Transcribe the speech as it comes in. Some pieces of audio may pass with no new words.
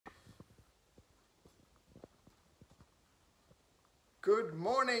Good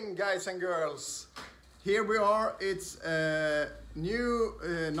morning, guys and girls. Here we are. It's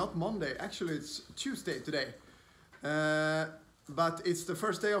not Monday, actually it's Tuesday today. But it's the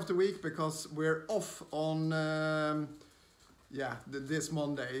first day of the week because we're off on this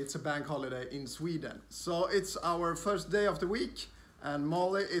Monday. It's a bank holiday in Sweden. So it's our first day of the week and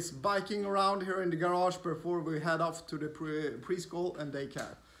Molly is biking around here in the garage before we head off to the preschool and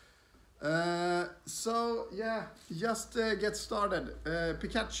daycare. Just get started.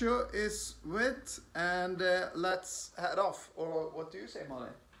 Pikachu is with and let's head off. Or what do you say, Molly?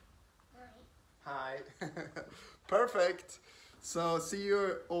 Hi. Hi. Perfect. So see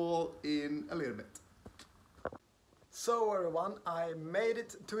you all in a little bit. So everyone, I made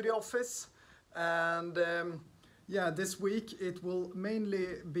it to the office and this week it will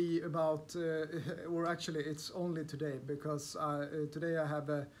mainly be about, or actually it's only today because today I have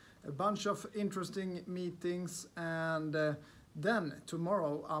a bunch of interesting meetings and then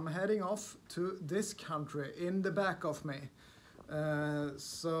tomorrow I'm heading off to this country in the back of me.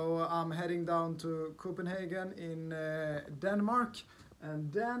 So I'm heading down to Copenhagen in Denmark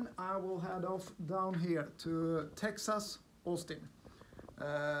and then I will head off down here to Texas, Austin.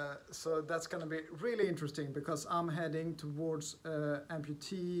 So that's gonna be really interesting because I'm heading towards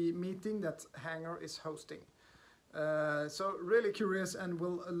Amputee meeting that Hangar is hosting. So really curious and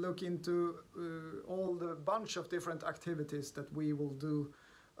we'll look into all the bunch of different activities that we will do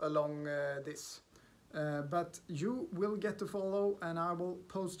along this. But you will get to follow and I will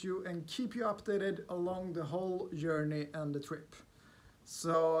post you and keep you updated along the whole journey and the trip.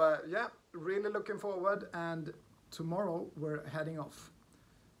 So really looking forward and tomorrow we're heading off.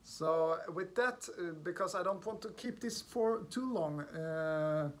 So with that, because I don't want to keep this for too long,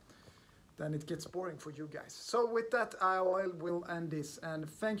 then it gets boring for you guys. So with that, I will end this. And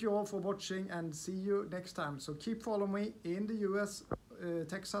thank you all for watching and see you next time. So keep following me in the US,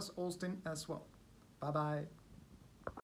 Texas, Austin as well. Bye bye.